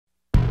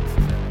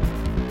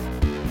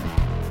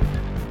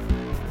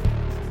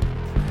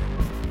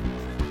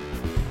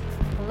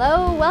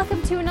Hello,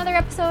 welcome to another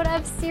episode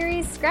of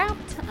Series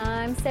Scrapped.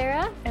 I'm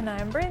Sarah. And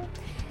I'm Bryn.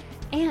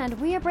 And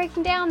we are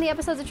breaking down the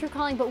episodes of True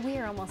Calling, but we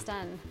are almost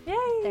done. Yay!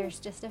 There's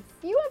just a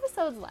few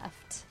episodes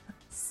left.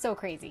 So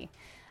crazy.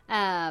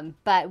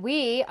 But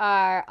we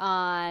are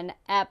on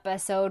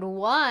episode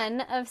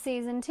 1 of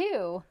season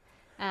 2,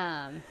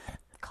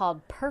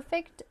 called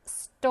Perfect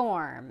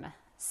Storm.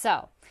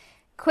 So,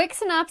 quick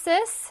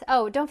synopsis.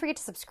 Oh, don't forget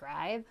to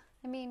subscribe.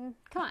 I mean,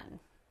 come on.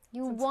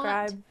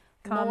 Subscribe,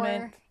 comment.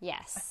 More.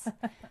 Yes.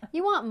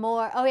 You want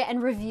more. Oh, yeah,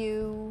 and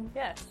review.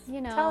 Yes. You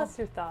know. Tell us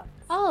your thoughts.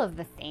 All of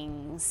the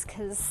things,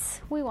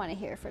 because we want to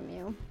hear from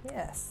you.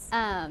 Yes.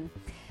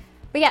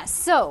 But yeah,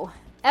 so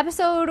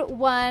episode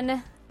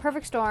 1,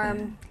 Perfect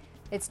Storm.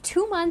 It's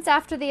 2 months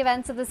after the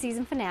events of the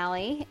season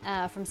finale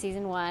from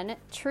season 1.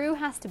 True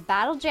has to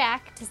battle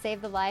Jack to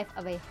save the life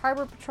of a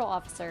harbor patrol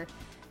officer.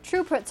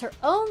 True puts her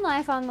own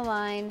life on the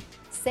line,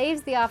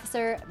 saves the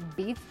officer,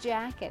 beats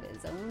Jack at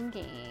his own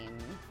game.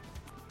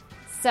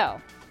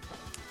 So,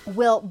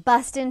 we'll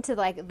bust into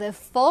the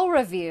full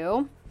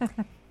review.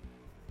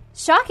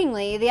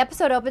 Shockingly, the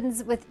episode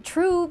opens with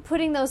True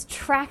putting those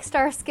track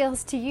star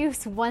skills to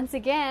use once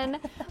again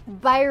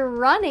by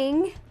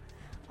running.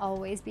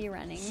 Always be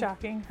running.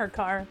 Shocking. Her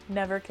car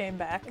never came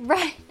back.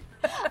 Right.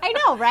 I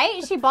know,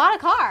 right? She bought a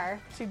car.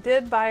 She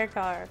did buy a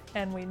car,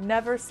 and we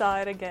never saw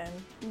it again.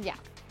 Yeah.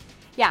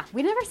 Yeah,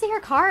 we never see her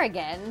car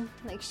again.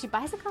 She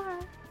buys a car,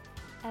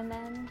 and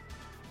then...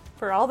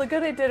 For all the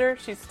good it did her,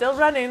 she's still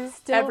running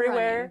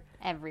everywhere.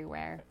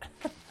 Everywhere.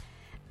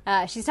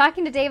 She's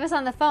talking to Davis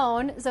on the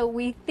phone, so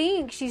we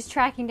think she's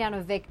tracking down a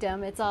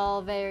victim. It's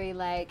all very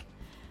I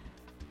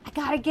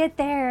gotta get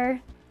there.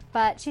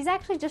 But she's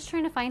actually just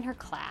trying to find her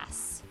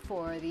class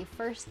for the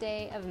first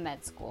day of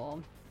med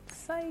school.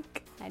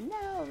 Psych. I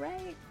know,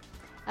 right?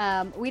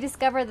 We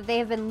discover that they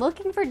have been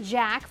looking for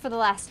Jack for the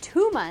last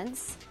 2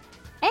 months,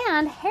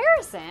 and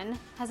Harrison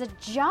has a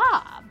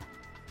job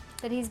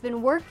that he's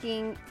been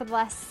working for the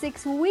last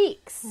 6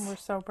 weeks. We're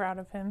so proud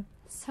of him.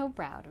 So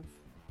proud of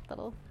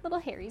little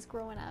Harry's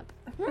growing up.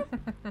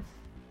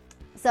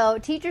 So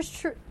True's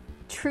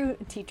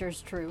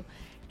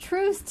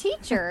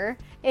teacher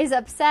is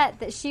upset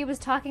that she was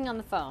talking on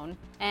the phone,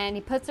 and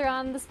he puts her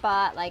on the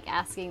spot,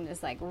 asking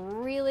this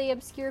really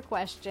obscure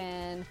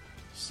question.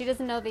 She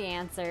doesn't know the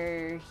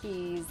answer.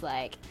 He's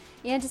like,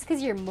 yeah, just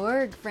because your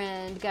morgue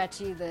friend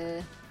got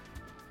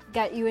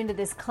you into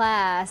this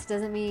class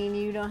doesn't mean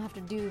you don't have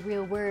to do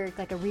real work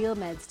like a real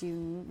med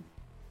student.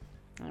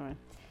 I don't know.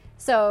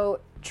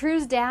 So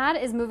True's dad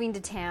is moving to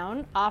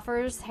town,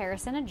 offers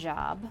Harrison a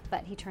job,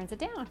 but he turns it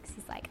down because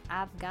he's like,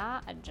 I've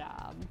got a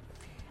job.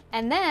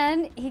 And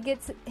then he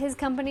gets his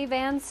company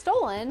van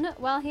stolen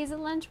while he's at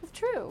lunch with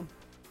True.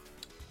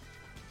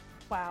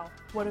 Wow,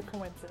 what a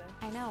coincidence.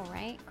 I know,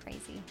 right?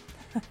 Crazy.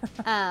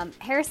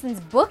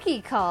 Harrison's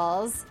bookie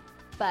calls,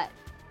 but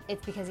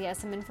it's because he has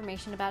some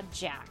information about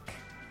Jack.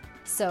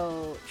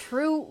 So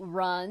True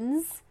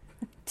runs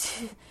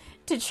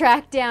to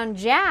track down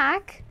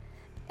Jack,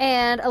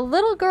 and a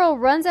little girl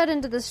runs out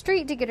into the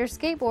street to get her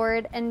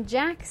skateboard, and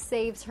Jack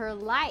saves her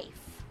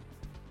life.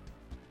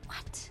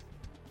 What?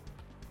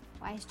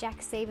 Why is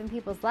Jack saving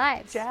people's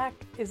lives? Jack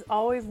is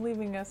always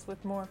leaving us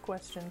with more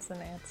questions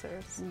than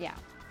answers. Yeah.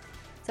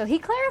 So he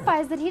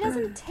clarifies that he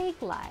doesn't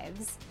take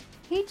lives.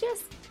 He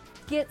just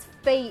gets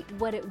fate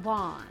what it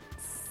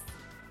wants,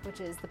 which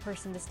is the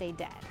person to stay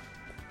dead.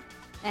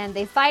 And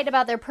they fight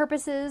about their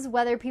purposes,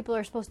 whether people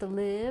are supposed to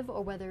live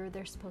or whether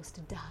they're supposed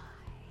to die.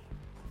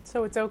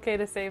 So it's okay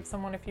to save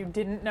someone if you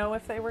didn't know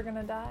if they were going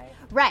to die?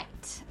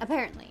 Right.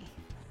 Apparently.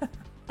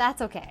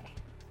 That's okay.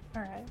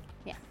 All right.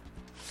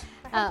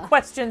 Yeah.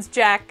 Questions,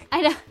 Jack.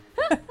 I know.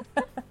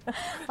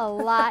 A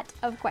lot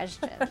of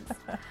questions.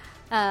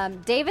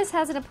 Davis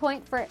has an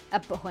appointment.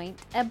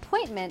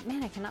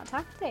 Man, I cannot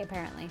talk today,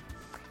 apparently.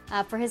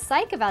 For his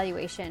psych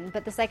evaluation,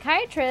 but the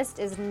psychiatrist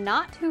is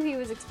not who he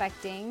was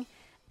expecting,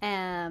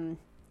 and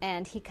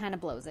he kind of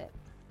blows it.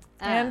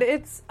 And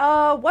it's,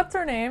 what's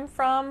her name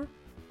from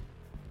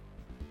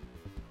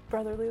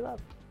Brotherly Love,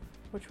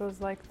 which was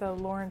the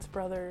Lawrence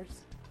Brothers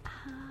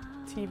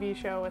TV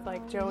show with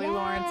Joey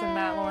Lawrence and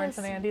Matt Lawrence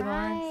and Andy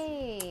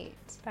Lawrence.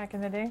 Back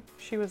in the day.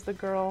 She was the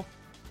girl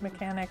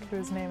mechanic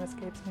whose name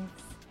escapes me.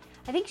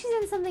 I think she's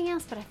in something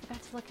else, but I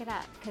forgot to look it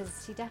up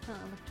because she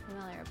definitely looked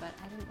familiar, but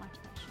I didn't watch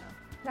that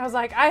show. I was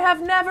like, I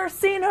have never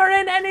seen her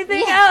in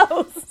anything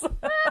else.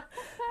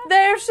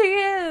 There she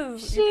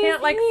is. You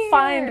can't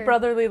find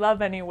Brotherly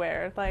Love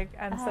anywhere.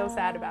 I'm so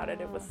sad about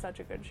it. It was such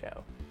a good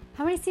show.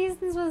 How many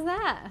seasons was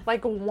that?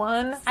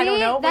 1. See, I don't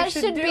know. That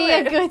should be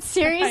a good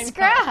series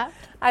scrap.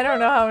 I don't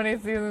know how many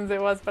seasons it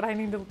was, but I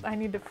need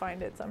to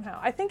find it somehow.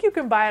 I think you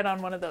can buy it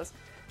on one of those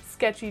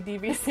sketchy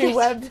DVC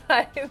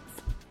websites.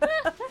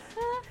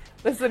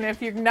 Listen,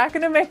 if you're not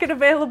going to make it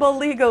available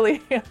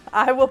legally,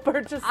 I will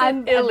purchase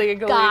it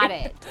illegally.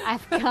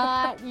 I've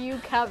got you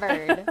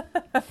covered.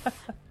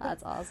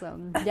 That's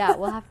awesome. Yeah,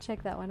 we'll have to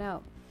check that one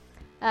out.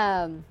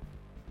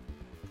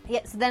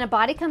 So then a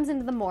body comes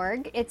into the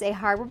morgue. It's a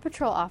harbor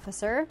patrol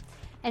officer,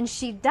 and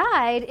she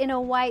died in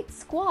a white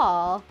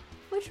squall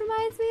Which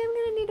reminds me, I'm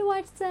gonna need to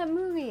watch that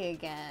movie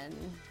again.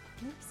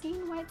 Have you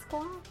seen White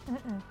Squall?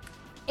 Mm-mm.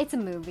 It's a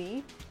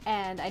movie,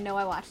 and I know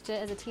I watched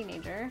it as a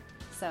teenager,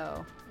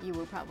 so you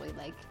were probably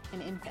like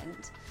an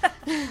infant.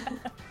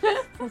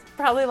 It's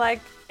probably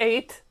like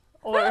 8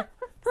 or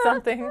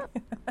something.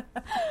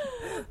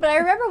 But I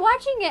remember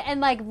watching it and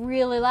like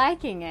really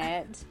liking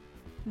it,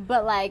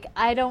 but like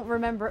I don't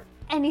remember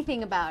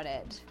anything about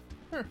it.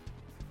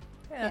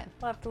 Yeah,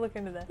 we'll have to look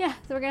into that. Yeah,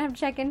 so we're gonna have to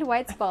check into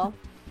White Squall.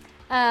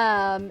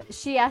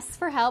 She asks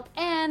for help,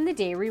 and the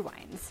day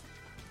rewinds.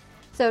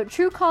 So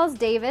True calls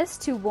Davis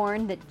to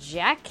warn that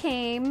Jack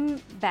came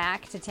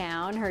back to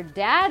town, her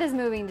dad is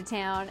moving to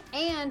town,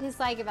 and his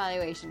psych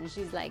evaluation. And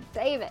she's like,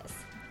 Davis,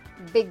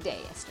 big day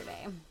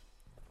yesterday.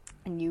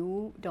 And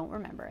you don't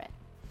remember it.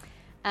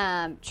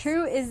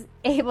 True is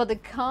able to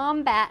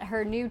combat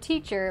her new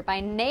teacher by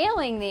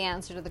nailing the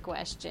answer to the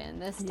question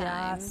this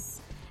time.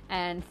 Yes.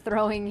 And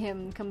throwing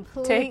him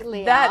completely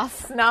Take that,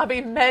 off.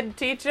 snobby med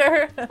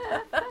teacher.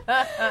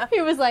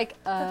 He was like,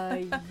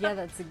 yeah,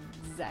 that's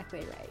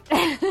exactly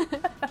right.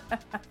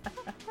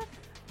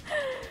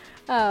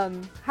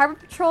 Harbor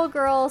Patrol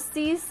girl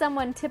sees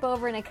someone tip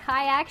over in a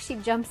kayak. She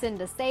jumps in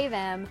to save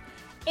him.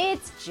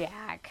 It's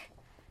Jack.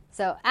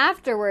 So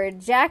afterward,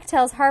 Jack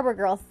tells Harbor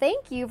Girl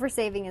thank you for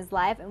saving his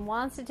life and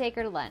wants to take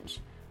her to lunch.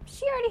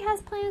 She already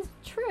has plans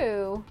with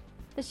True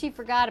that she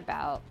forgot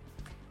about.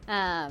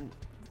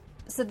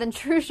 So then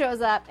True shows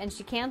up and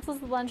she cancels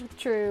the lunch with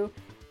True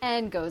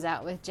and goes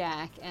out with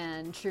Jack.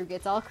 And True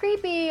gets all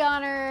creepy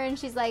on her and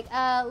she's like,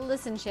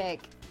 listen,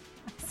 chick,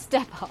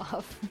 step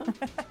off.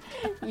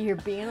 You're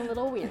being a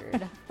little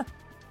weird.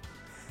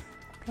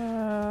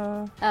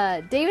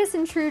 Davis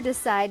and True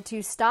decide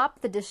to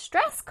stop the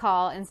distress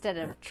call instead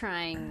of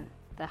trying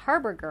the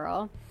Harbor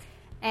Girl.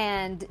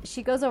 And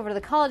she goes over to the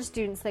college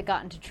students that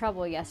got into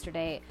trouble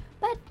yesterday.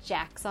 But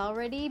Jack's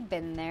already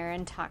been there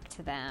and talked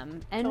to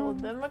them. And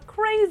Told them a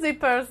crazy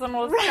person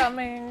was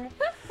coming.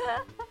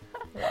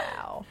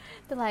 Wow.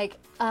 they're like,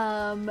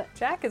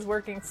 Jack is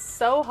working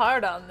so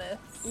hard on this.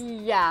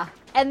 yeah.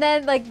 And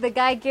then, like, the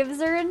guy gives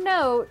her a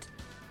note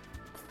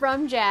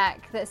from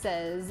Jack that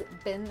says,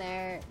 been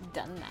there,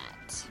 done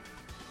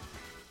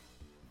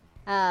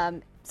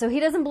that. So he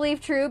doesn't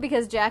believe True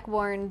because Jack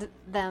warned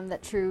them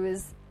that True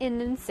is an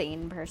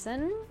insane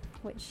person,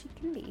 which she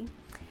can be.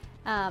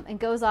 And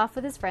goes off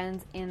with his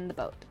friends in the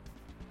boat.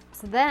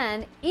 So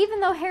then,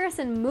 even though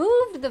Harrison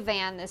moved the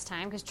van this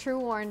time, because True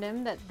warned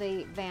him that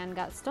the van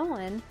got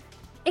stolen,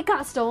 it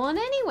got stolen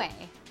anyway.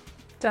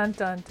 Dun,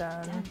 dun,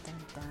 dun. Dun,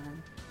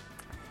 dun,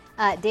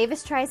 dun.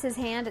 Davis tries his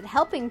hand at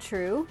helping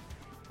True,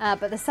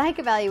 but the psych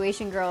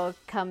evaluation girl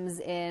comes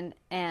in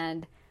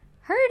and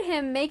heard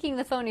him making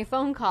the phony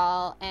phone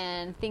call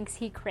and thinks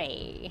he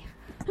cray.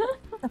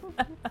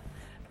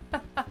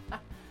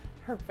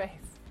 Her face.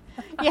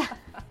 Yeah.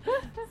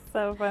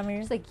 So funny.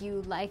 It's like,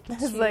 you like to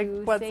It's like,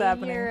 what's say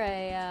happening? you're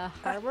a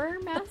harbor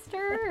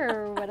master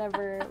or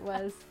whatever it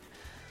was.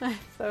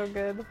 So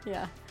good.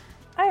 Yeah.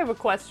 I have a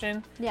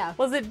question. Yeah.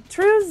 Was it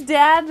True's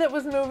dad that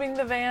was moving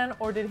the van,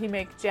 or did he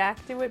make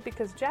Jack do it?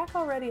 Because Jack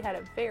already had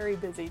a very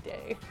busy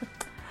day.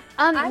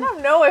 I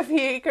don't know if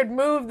he could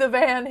move the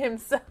van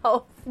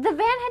himself. The van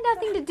had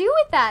nothing to do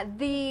with that.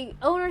 The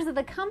owners of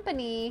the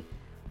company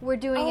were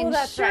doing an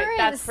that's right, insurance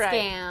that's right.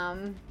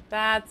 scam.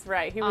 That's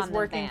right. He was On the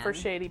working van. for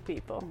shady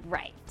people.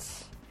 Right.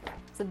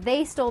 So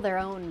they stole their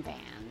own van.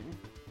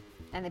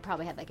 And they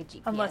probably had like a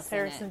GPS Unless in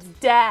Harrison's it.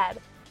 dad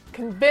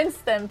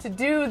convinced them to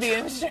do the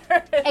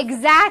insurance.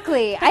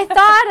 Exactly. I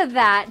thought of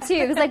that too.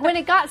 Because like when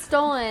it got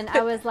stolen,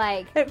 I was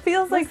like, It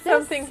feels like this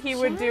something he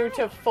would do Jack?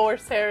 to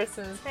force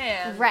Harrison's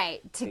hand.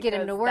 right, to get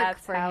him to Because work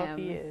that's for how him.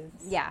 he is.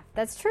 Yeah,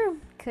 that's true.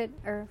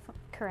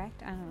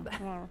 Correct? I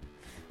don't know.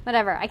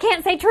 Whatever. I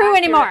can't say true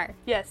Accurate. anymore.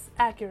 Yes,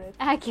 accurate.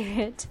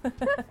 Accurate.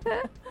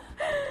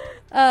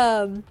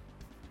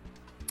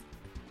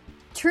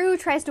 True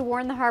tries to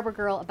warn the Harbor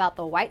Girl about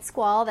the white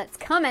squall that's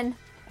coming.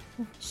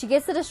 She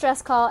gets the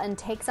distress call and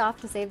takes off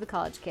to save the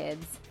college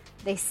kids.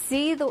 They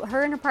see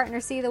her and her partner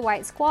see the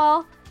white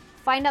squall,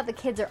 find out the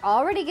kids are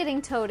already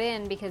getting towed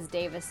in because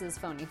Davis's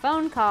phony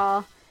phone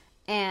call,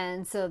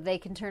 and so they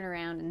can turn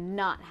around and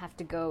not have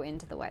to go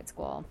into the white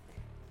squall.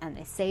 And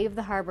they save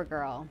the Harbor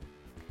Girl.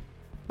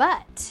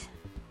 But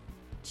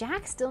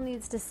Jack still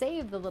needs to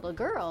save the little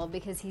girl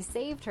because he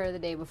saved her the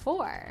day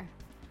before.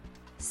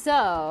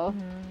 So,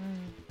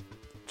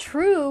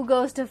 True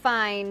goes to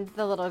find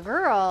the little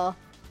girl,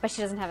 but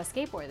she doesn't have a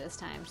skateboard this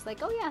time. She's like,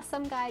 oh yeah,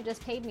 some guy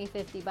just paid me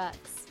 $50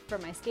 for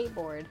my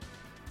skateboard.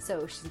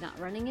 So she's not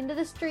running into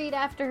the street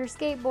after her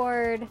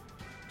skateboard.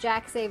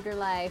 Jack saved her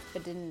life,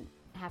 but didn't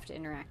have to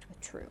interact with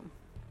True.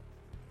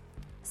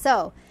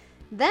 So,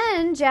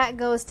 then Jack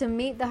goes to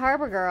meet the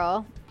Harbor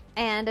Girl,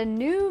 and a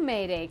new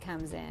Mayday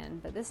comes in,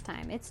 but this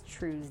time it's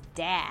True's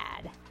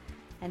dad.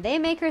 And they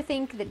make her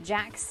think that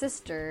Jack's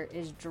sister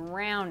is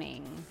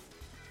drowning.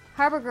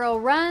 Harbor Girl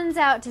runs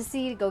out to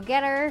sea to go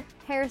get her.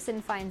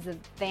 Harrison finds the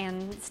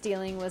van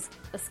stealing was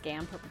a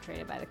scam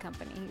perpetrated by the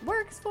company he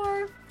works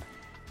for.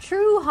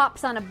 True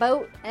hops on a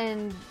boat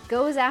and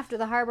goes after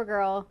the Harbor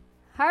Girl.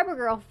 Harbor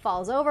Girl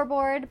falls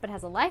overboard, but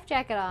has a life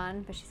jacket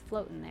on, but she's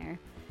floating there.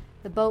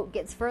 The boat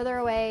gets further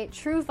away.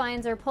 True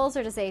finds her, pulls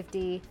her to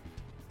safety.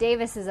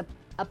 Davis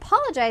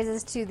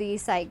apologizes to the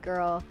sight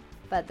girl,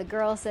 but the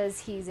girl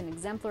says he's an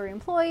exemplary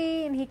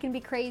employee and he can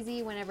be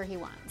crazy whenever he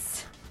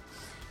wants.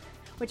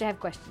 Which I have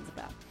questions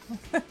about.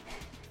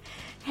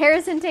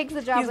 Harrison takes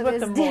the job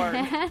with his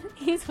dad.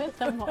 He's with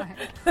the morgue.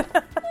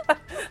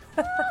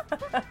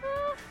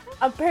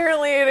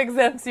 Apparently it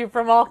exempts you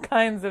from all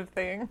kinds of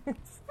things.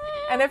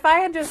 And if I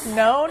had just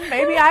known,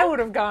 maybe I would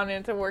have gone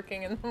into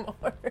working in the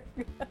morgue.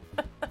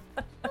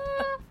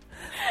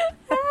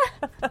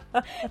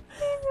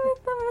 He's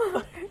with the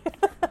morgue.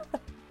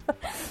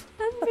 That's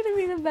going to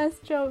be the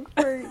best joke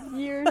for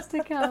years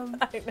to come.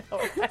 I know,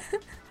 right?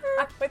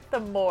 I'm with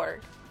the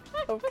morgue.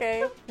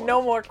 Okay?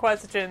 No more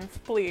questions,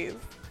 please.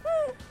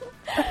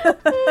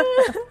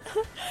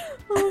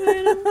 Oh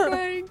man, I'm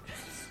crying.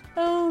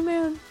 Oh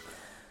man.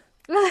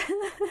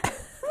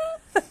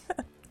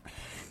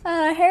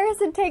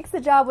 Harrison takes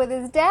the job with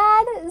his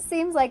dad. It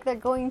seems like they're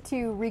going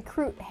to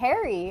recruit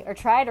Harry, or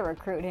try to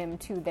recruit him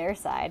to their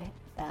side,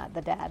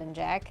 the dad and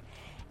Jack.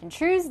 And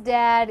True's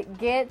dad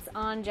gets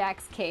on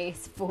Jack's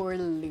case for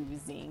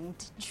losing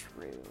to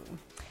True.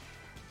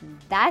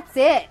 That's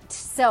it.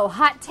 So,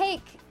 hot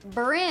take.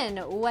 Bryn,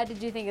 what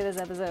did you think of this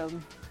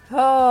episode?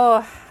 Oh,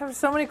 I have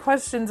so many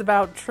questions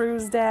about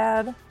True's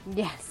dad.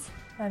 Yes.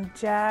 And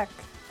Jack.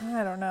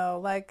 I don't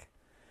know. Like,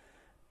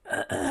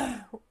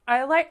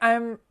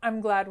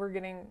 I'm glad we're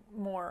getting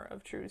more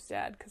of True's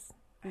dad because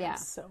I have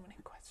so many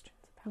questions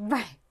about him.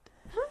 Right.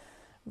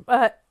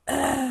 But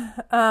I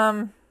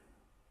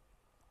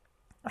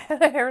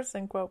had a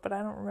Harrison quote, but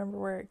I don't remember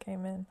where it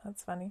came in.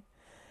 That's funny.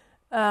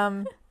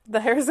 The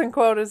Harrison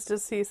quote is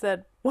just, he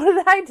said, "What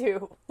did I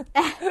do?"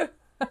 I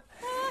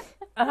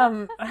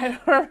don't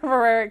remember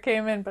where it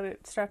came in, but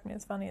it struck me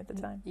as funny at the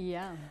time.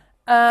 Yeah.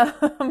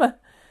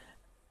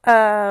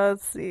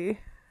 Let's see.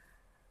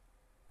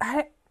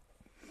 I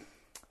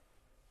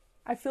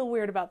feel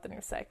weird about the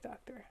new psych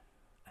doctor.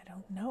 I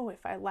don't know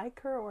if I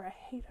like her or I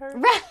hate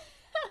her.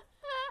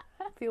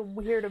 I feel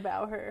weird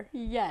about her.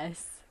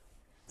 Yes.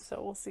 So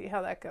we'll see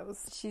how that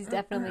goes. She's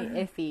definitely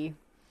iffy.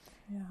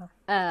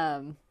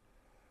 Yeah.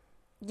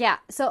 Yeah,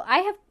 so I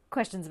have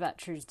questions about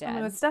True's dad. I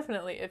mean, it's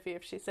definitely iffy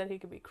if she said he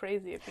could be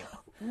crazy if you know.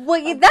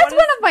 Well, that's one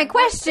of my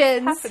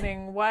questions. What's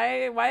happening?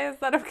 Why is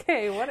that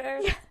okay? What are...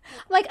 Yeah.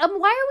 Like, why are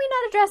we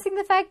not addressing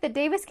the fact that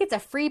Davis gets a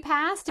free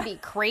pass to be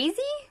crazy?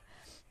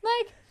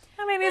 Like,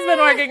 I mean, he's been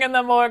working in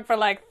the morgue for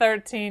like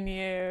 13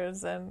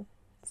 years, and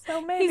so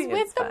maybe he's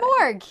with the fine.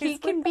 morgue. He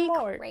can be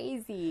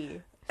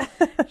crazy.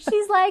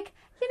 She's like,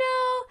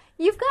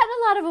 you've gotten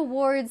a lot of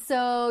awards,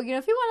 so,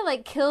 if you want to,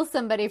 like, kill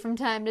somebody from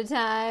time to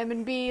time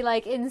and be,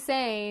 like,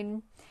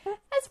 insane,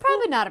 that's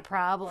probably not a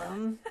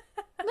problem.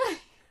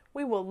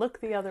 We will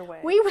look the other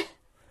way.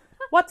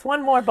 What's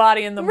one more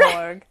body in the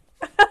morgue?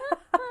 Like,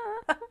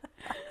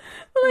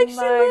 she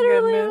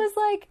literally was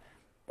like,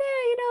 yeah,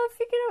 if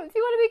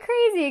you want to be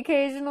crazy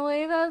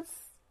occasionally, that's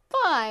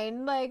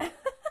fine. Like,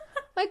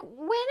 when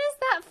is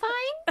that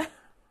fine?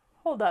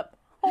 Hold up.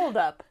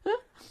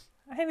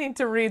 I need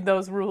to read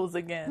those rules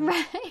again.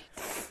 Right.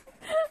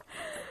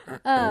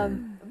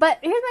 But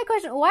here's my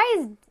question. Why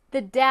is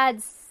the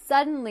dad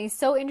suddenly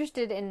so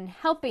interested in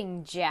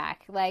helping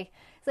Jack? Like,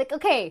 it's like,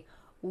 okay,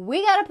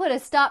 we got to put a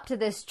stop to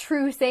this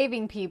True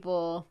saving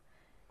people.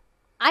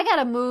 I got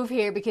to move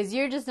here because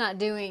you're just not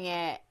doing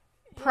it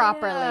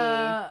properly.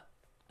 Yeah.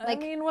 I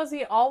mean, was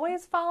he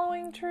always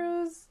following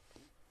True's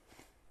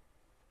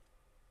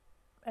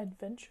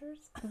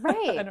adventures?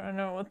 Right. I don't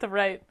know what the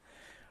right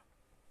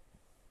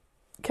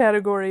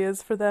category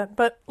is for that.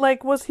 But,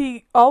 like, was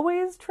he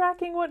always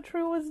tracking what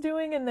True was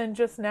doing and then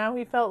just now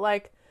he felt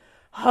like,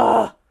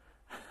 I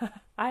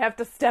have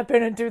to step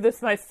in and do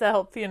this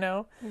myself,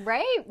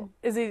 Right.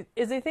 Is he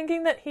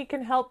thinking that he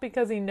can help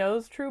because he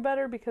knows True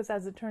better? Because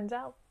as it turns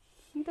out,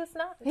 he does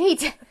not.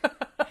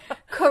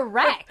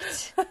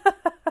 Correct.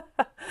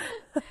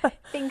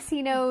 Thinks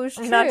he knows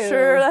True. I'm not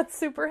sure that's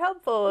super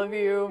helpful of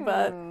you,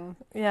 but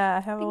yeah, I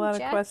have a lot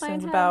of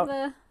questions about. I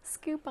have the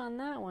scoop on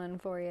that one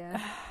for you.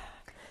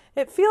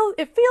 It feels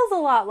a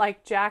lot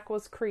like Jack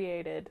was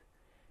created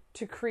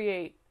to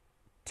create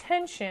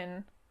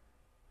tension,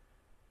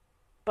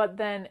 but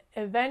then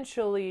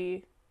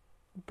eventually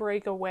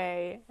break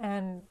away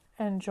and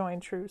join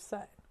True's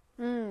side.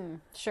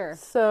 Sure.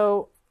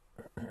 So,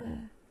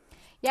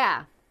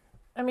 yeah.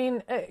 I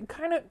mean,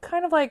 kind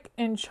of like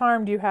in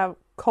Charmed, you have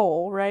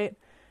Cole, right?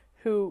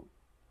 Who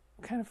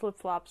kind of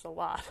flip-flops a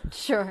lot.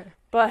 Sure.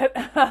 But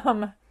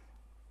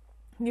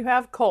you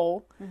have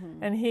Cole,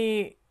 and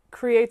he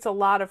creates a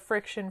lot of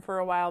friction for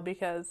a while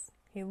because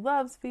he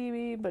loves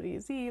Phoebe, but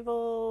he's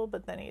evil,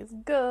 but then he's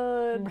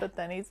good, but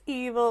then he's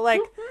evil.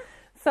 Like,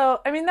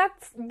 so, I mean,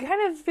 that's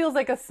kind of feels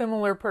like a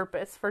similar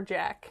purpose for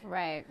Jack.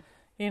 Right.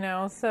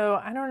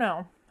 So I don't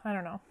know.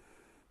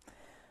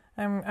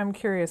 I'm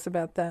curious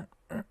about that.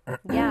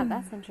 Yeah,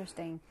 that's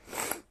interesting.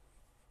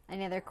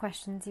 Any other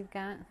questions you've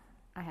got?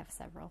 I have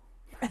several.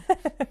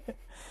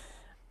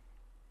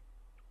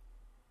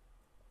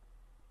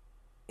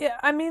 Yeah,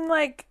 I mean,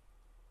 like,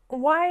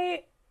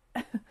 why?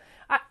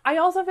 I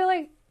also feel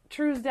like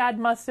True's dad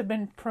must have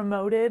been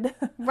promoted.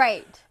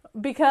 Right.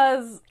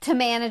 Because... To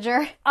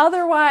manager.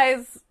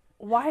 Otherwise,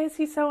 why is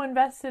he so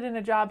invested in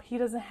a job he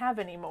doesn't have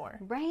anymore?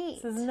 Right.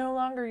 This is no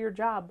longer your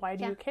job. Why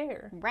do you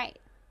care? Right.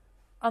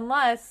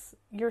 Unless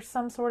you're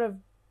some sort of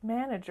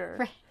manager.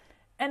 Right.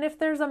 And if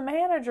there's a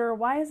manager,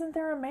 why isn't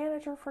there a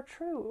manager for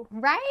True?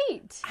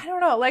 Right. I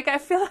don't know. Like, I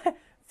feel like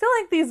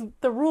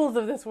the rules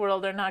of this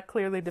world are not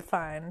clearly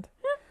defined.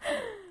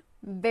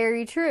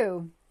 Very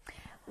true.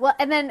 Well,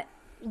 and then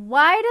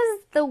why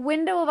does the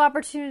window of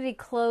opportunity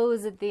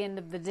close at the end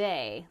of the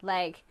day?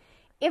 Like,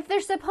 if they're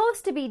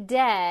supposed to be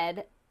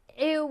dead,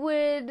 it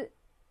would,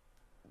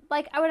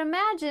 like, I would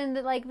imagine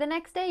that, like, the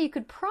next day you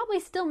could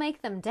probably still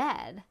make them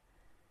dead.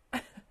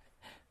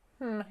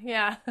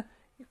 Yeah.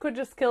 You could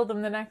just kill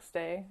them the next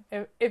day.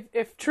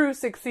 If True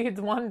succeeds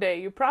one day,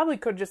 you probably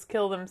could just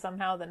kill them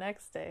somehow the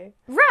next day.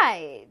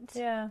 Right.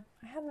 Yeah,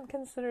 I hadn't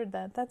considered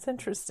that. That's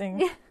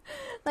interesting.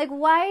 Like,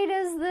 why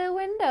does the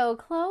window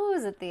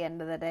close at the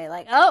end of the day?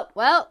 Like, oh,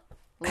 well,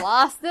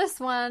 lost this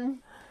one.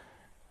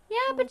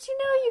 Yeah, but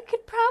you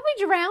could probably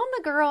drown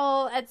the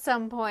girl at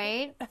some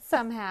point,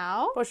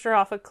 somehow. Push her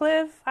off a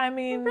cliff. I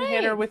mean,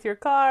 hit her with your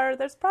car.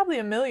 There's probably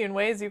a million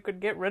ways you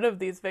could get rid of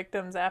these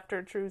victims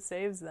after True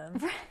saves them.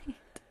 Right.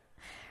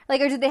 Like,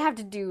 or did they have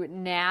to do it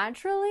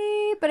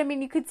naturally? But, I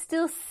mean, you could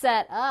still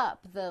set up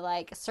the,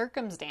 like,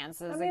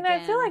 circumstances I mean, again.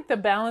 I feel like the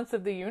balance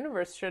of the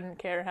universe shouldn't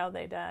care how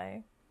they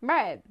die.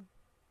 Right.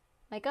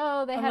 Like,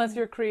 oh, they Unless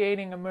you're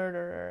creating a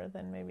murderer,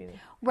 then maybe...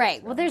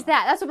 Right. Well, there's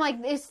that. That's what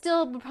I'm like, it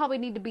still would probably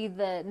need to be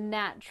the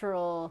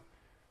natural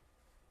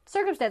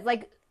circumstance.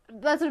 Like,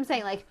 that's what I'm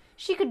saying. Like,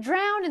 she could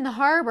drown in the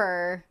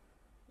harbor...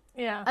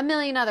 Yeah. A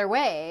million other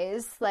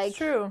ways. Like, it's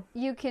true.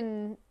 You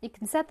can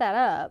set that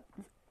up.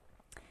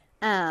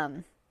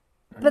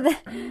 But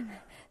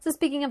so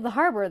speaking of the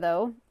harbor,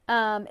 though,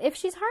 if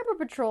she's harbor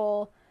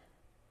patrol,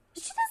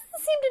 she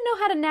doesn't seem to know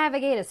how to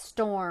navigate a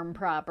storm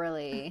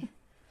properly.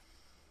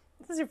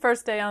 This is your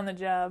first day on the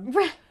job.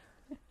 Right.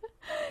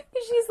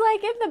 She's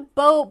like in the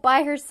boat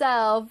by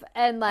herself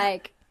and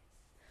like,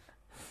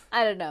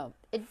 I don't know.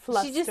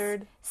 Flustered. She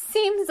just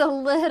seems a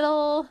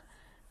little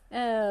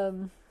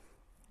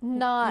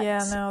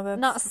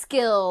not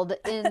skilled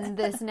in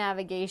this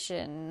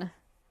navigation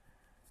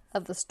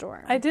of the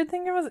storm. I did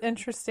think it was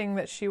interesting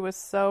that she was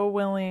so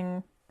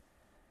willing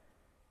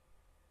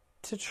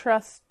to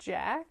trust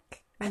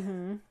Jack.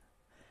 Mm-hmm.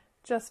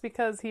 Just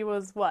because he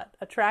was,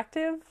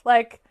 attractive?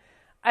 Like,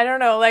 I don't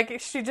know, like,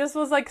 she just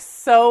was, like,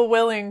 so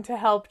willing to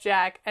help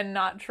Jack and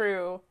not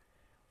True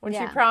when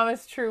she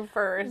promised True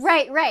first.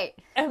 Right.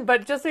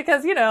 But just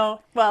because, he's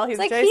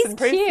like, Jason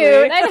Priestley.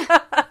 Cute.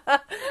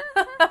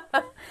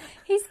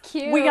 He's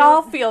cute. We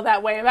all feel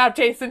that way about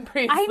Jason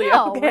Priestley, I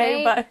know,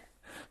 okay? right?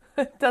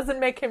 But it doesn't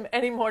make him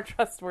any more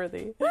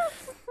trustworthy.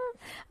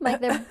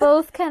 Like, they're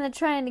both kind of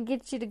trying to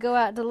get you to go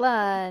out to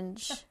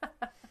lunch.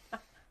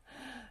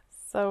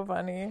 So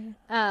funny.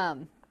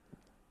 And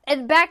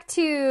back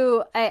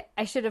to,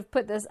 I should have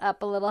put this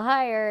up a little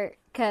higher,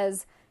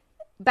 because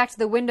back to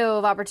the window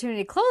of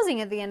opportunity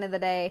closing at the end of the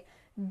day,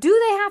 do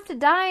they have to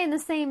die in the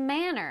same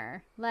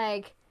manner?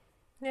 Like,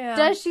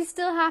 does she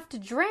still have to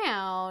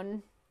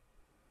drown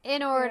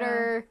in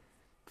order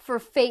for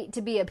fate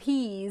to be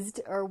appeased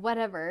or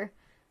whatever?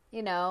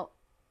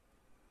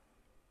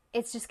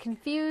 It's just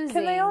confusing.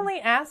 Can they only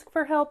ask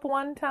for help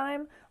one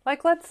time?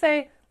 Like, let's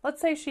say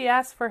she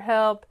asks for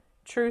help,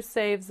 True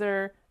saves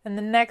her, and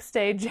the next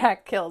day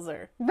Jack kills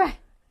her. Right.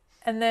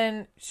 And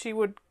then she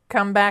would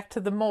come back to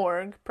the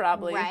morgue,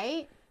 probably.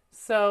 Right.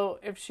 So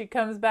if she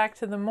comes back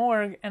to the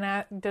morgue,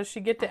 and does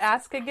she get to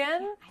ask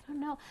again? I don't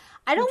know.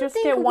 I don't just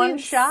think get one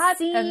we've shot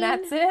seen... and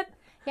that's it?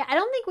 Yeah, I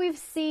don't think we've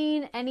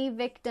seen any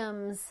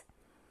victims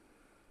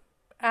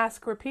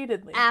ask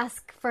repeatedly.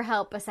 Ask for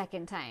help a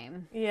second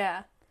time.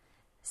 Yeah.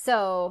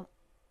 So,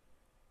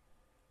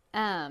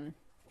 yeah,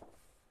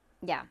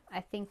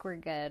 I think we're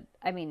good.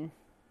 I mean,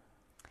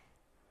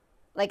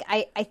 like,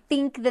 I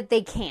think that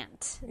they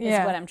can't,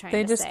 is what I'm trying to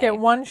say. They just get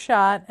one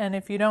shot, and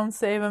if you don't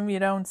save them, you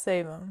don't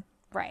save them.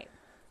 Right.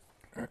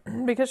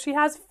 Because she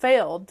has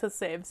failed to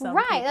save some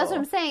people. Right, that's what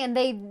I'm saying.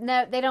 They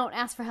don't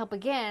ask for help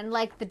again,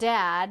 like the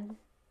dad,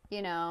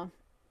 the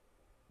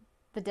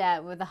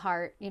dad with the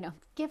heart,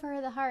 give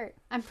her the heart.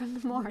 I'm from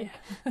the morgue.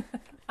 Yeah.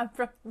 I'm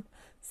from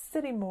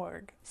City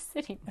Morgue.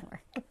 City Morgue.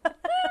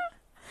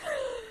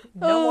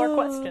 No more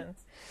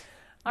questions.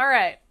 All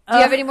right. Do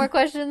you have any more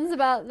questions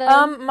about the...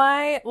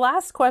 My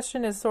last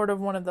question is sort of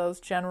one of those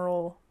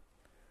general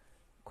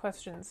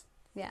questions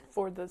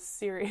for the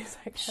series,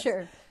 I guess.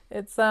 Sure.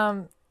 It's,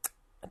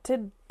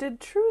 did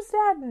True's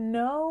dad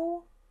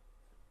know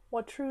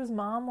what True's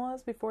mom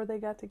was before they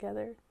got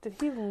together? Did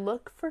he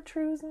look for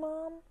True's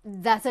mom?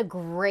 That's a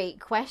great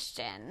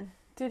question.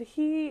 Did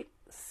he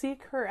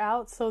seek her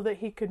out so that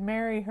he could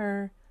marry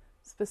her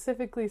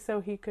specifically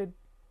so he could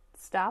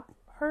stop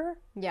her?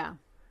 Yeah.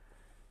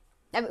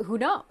 I mean, who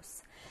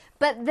knows?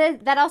 But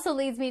that also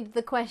leads me to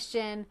the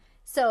question,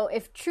 so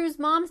if True's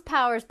mom's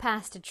powers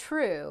pass to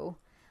True,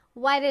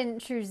 why didn't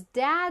True's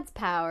dad's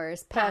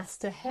powers pass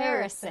to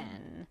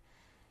Harrison?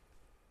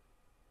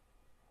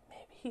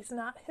 Maybe he's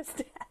not his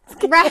dad's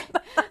kid. Right.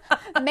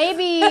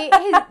 Maybe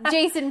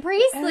Jason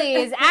Priestley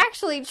is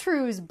actually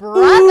True's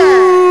brother.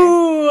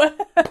 Ooh.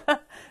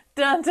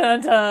 Dun,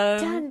 dun, dun.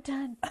 Dun,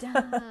 dun,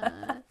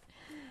 dun.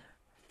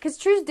 Because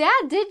True's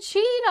dad did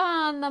cheat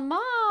on the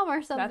mom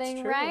or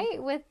something,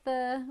 right? With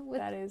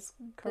that is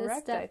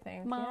correct, I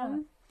think. Mom.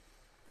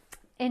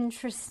 Yeah.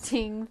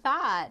 Interesting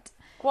thought.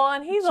 Well,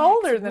 and he's Jack's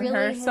older than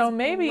her, so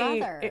maybe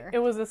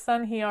it was a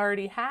son he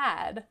already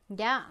had.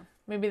 Yeah.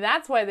 Maybe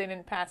that's why they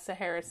didn't pass to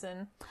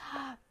Harrison.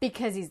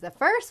 Because he's the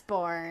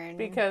firstborn.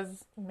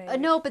 Because maybe...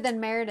 no, but then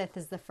Meredith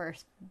is the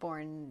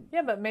firstborn.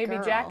 Yeah, but maybe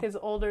girl. Jack is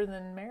older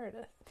than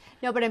Meredith.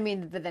 No, but I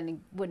mean, but then it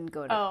wouldn't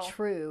go to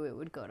True. It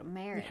would go to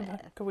Meredith.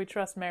 Yeah, could we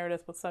trust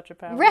Meredith with such a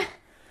power?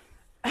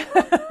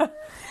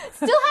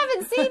 Still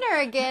haven't seen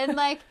her again.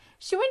 Like,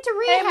 she went to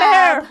rehab. Hey,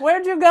 Mare,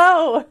 where'd you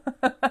go?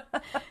 She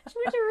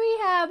went to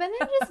rehab and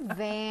then just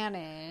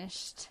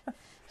vanished.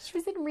 She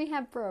was in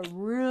rehab for a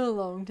real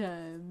long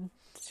time.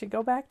 Did she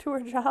go back to her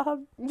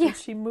job? Yeah. Did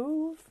she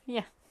move?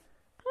 Yeah.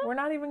 We're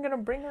not even going to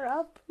bring her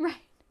up? Right.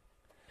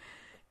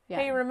 Yeah.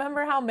 Hey,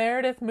 remember how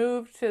Meredith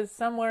moved to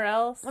somewhere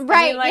else?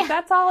 Right. I mean,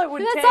 that's all it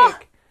would take. All.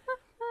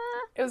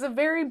 It was a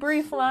very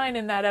brief line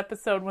in that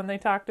episode when they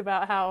talked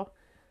about how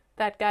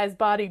that guy's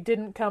body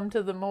didn't come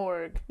to the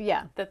morgue.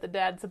 Yeah. That the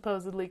dad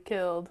supposedly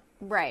killed.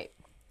 Right.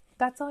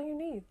 That's all you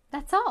need.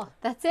 That's all.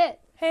 That's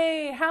it.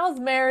 Hey, how's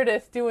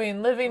Meredith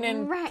doing living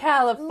in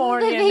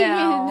California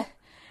now?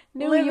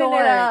 New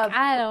York.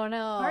 I don't know.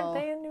 Aren't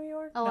they in New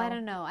York? Oh, no. I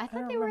don't know. I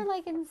thought they were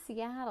like in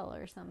Seattle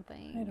or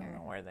something. I don't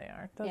know where they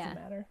are. Doesn't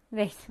matter.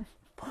 The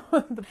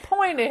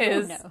point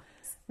is,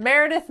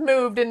 Meredith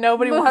moved and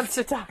nobody wants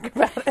to talk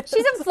about it.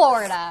 She's in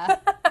Florida.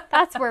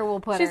 That's where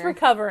we'll put her. She's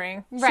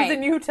recovering. Right. She's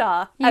in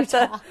Utah.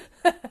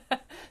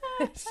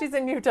 She's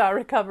in Utah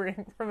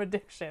recovering from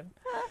addiction.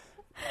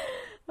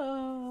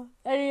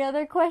 Any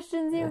other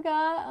questions you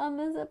got on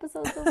this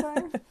episode so far?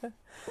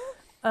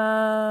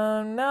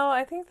 No,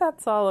 I think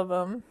that's all of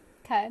them.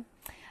 Okay.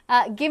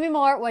 Give me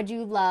more. What'd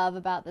you love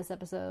about this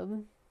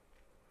episode?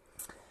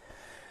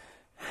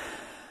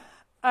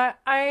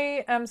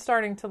 I am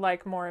starting to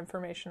like more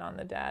information on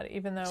the dad,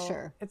 even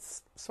though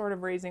it's sort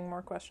of raising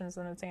more questions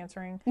than it's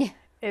answering. Yeah.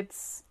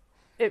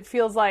 It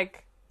feels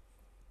like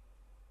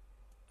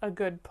a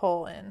good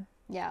pull in.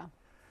 Yeah.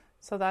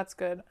 So that's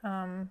good.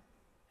 And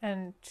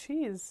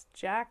geez,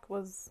 Jack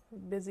was a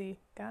busy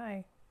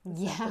guy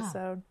this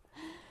episode.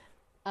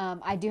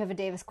 I do have a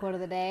Davis quote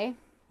of the day.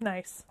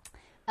 Nice.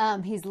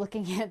 He's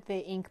looking at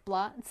the ink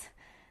blots.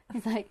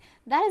 He's like,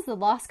 "That is the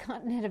lost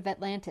continent of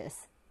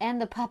Atlantis, and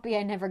the puppy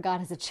I never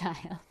got as a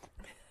child."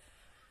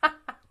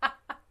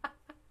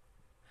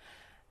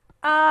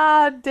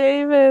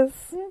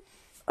 Davis.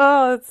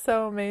 Oh, it's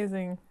so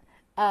amazing.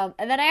 And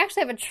then I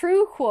actually have a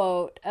True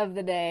quote of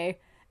the day.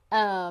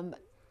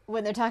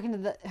 When they're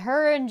talking to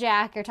her and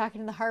Jack are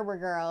talking to the harbor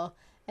girl,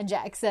 and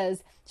Jack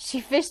says, "She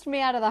fished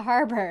me out of the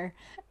harbor,"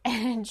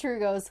 and True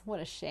goes, "What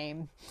a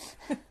shame."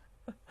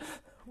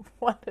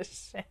 What a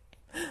shame.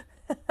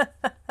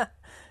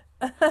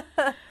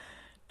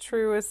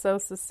 True is so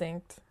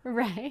succinct.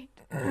 Right.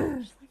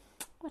 Like,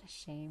 what a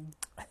shame.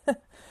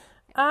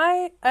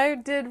 I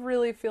did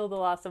really feel the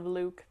loss of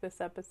Luke this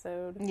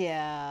episode.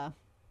 Yeah.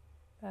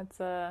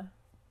 That's a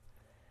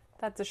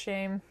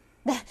shame.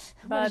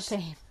 What a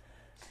shame.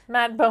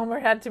 Matt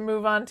Bomer had to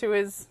move on to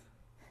his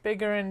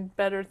bigger and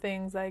better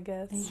things, I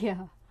guess.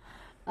 Yeah.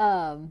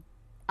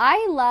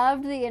 I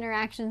loved the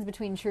interactions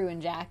between True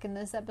and Jack in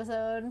this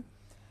episode.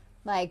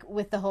 Like,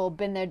 with the whole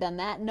been there, done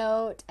that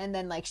note, and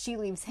then, like, she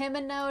leaves him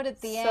a note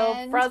at the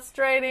end. So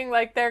frustrating.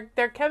 Like,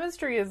 their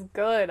chemistry is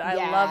good. I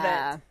love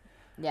it.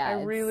 Yeah,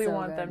 I really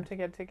want them to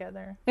get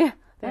together. Yeah.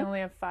 They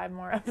only have 5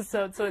 more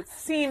episodes, so it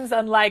seems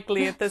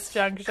unlikely at this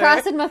juncture.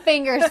 Crossing my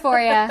fingers for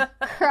you.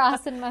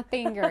 Crossing my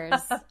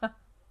fingers.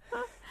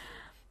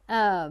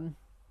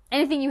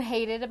 Anything you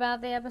hated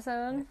about the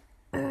episode?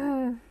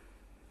 That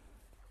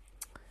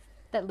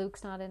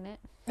Luke's not in it?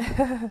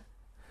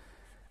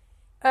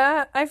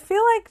 I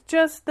feel like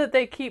just that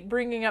they keep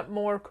bringing up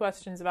more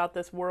questions about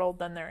this world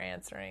than they're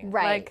answering.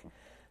 Right.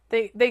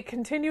 Like, they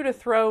continue to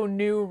throw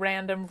new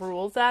random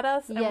rules at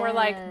us, and we're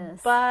like,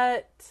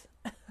 but...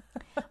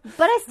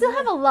 But I still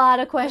have a lot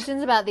of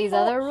questions about these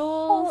other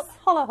rules.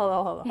 Hold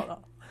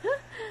on.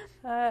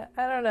 I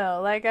don't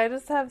know. Like, I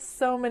just have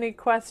so many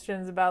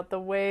questions about the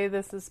way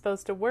this is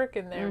supposed to work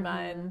in their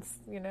minds,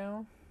 you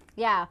know?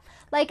 Yeah.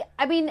 Like,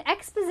 I mean,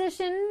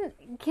 exposition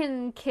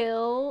can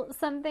kill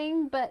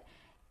something, but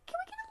can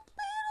we get a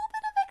little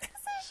bit of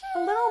exposition? A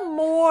little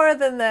more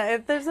than that.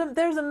 If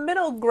there's a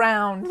middle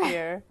ground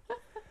here.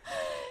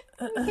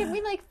 Can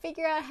we, like,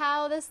 figure out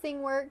how this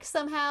thing works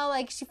somehow?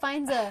 Like, she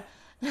finds a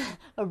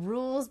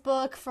rules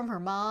book from her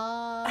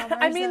mom or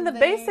I mean, something. the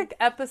basic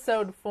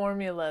episode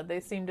formula, they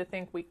seem to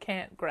think we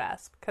can't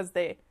grasp because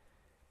they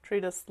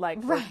treat us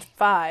like we're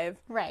 5.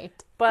 Right.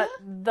 But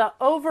the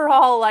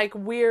overall, like,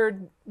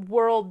 weird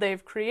world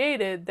they've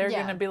created, they're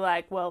going to be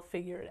like, well,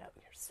 figure it out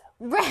yourself.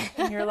 Right.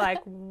 And you're like,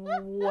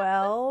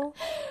 well,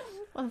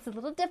 it's a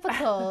little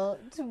difficult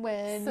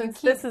when you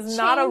keep this is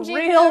not a changing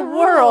real the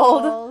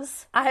world.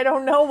 rules. I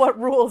don't know what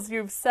rules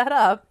you've set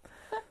up.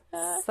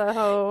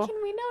 So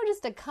Can we know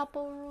just a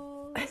couple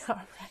rules? all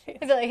right.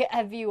 I feel like,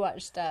 have you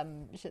watched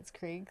Schitt's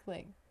Creek?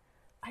 Like,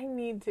 I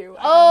need to.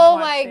 oh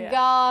my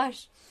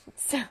gosh!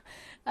 So,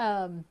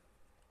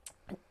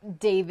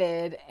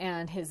 David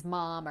and his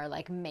mom are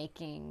like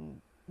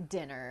making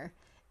dinner,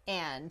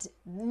 and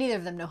neither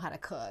of them know how to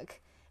cook.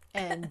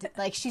 And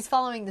like, she's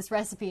following this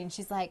recipe, and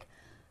she's like,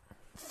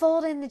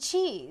 "Fold in the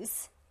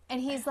cheese,"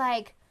 and he's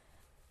like,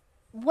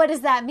 "What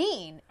does that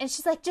mean?" And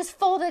she's like, "Just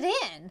fold it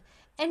in,"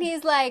 and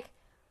he's like,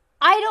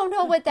 I don't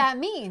know what that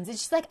means. And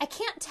she's like, I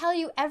can't tell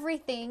you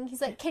everything.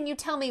 He's like, can you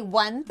tell me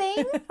one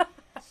thing?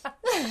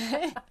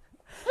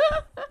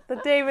 The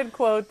David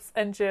quotes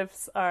and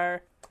GIFs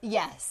are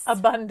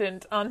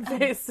abundant on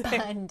Facebook.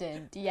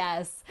 Abundant,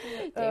 yes.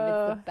 David's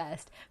the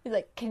best. He's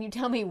like, can you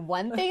tell me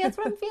one thing? That's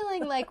what I'm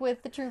feeling like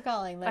with the True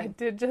Calling. Like, I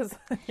did just,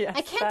 yes.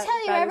 I can't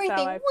tell you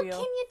everything. Well, feel.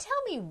 Can you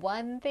tell me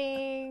one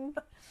thing?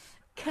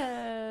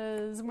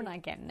 Because we're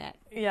not getting it.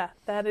 Yeah,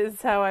 that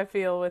is how I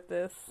feel with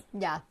this.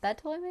 Yeah, that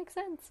totally makes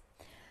sense.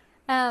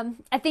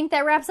 I think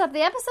that wraps up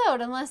the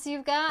episode, unless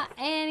you've got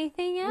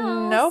anything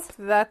else. Nope,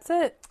 that's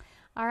it.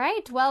 All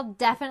right. Well,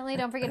 definitely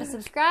don't forget to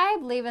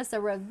subscribe. Leave us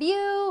a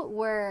review.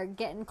 We're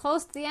getting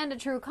close to the end of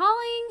True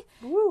Calling.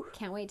 Woo.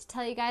 Can't wait to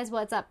tell you guys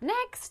what's up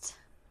next.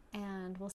 And we'll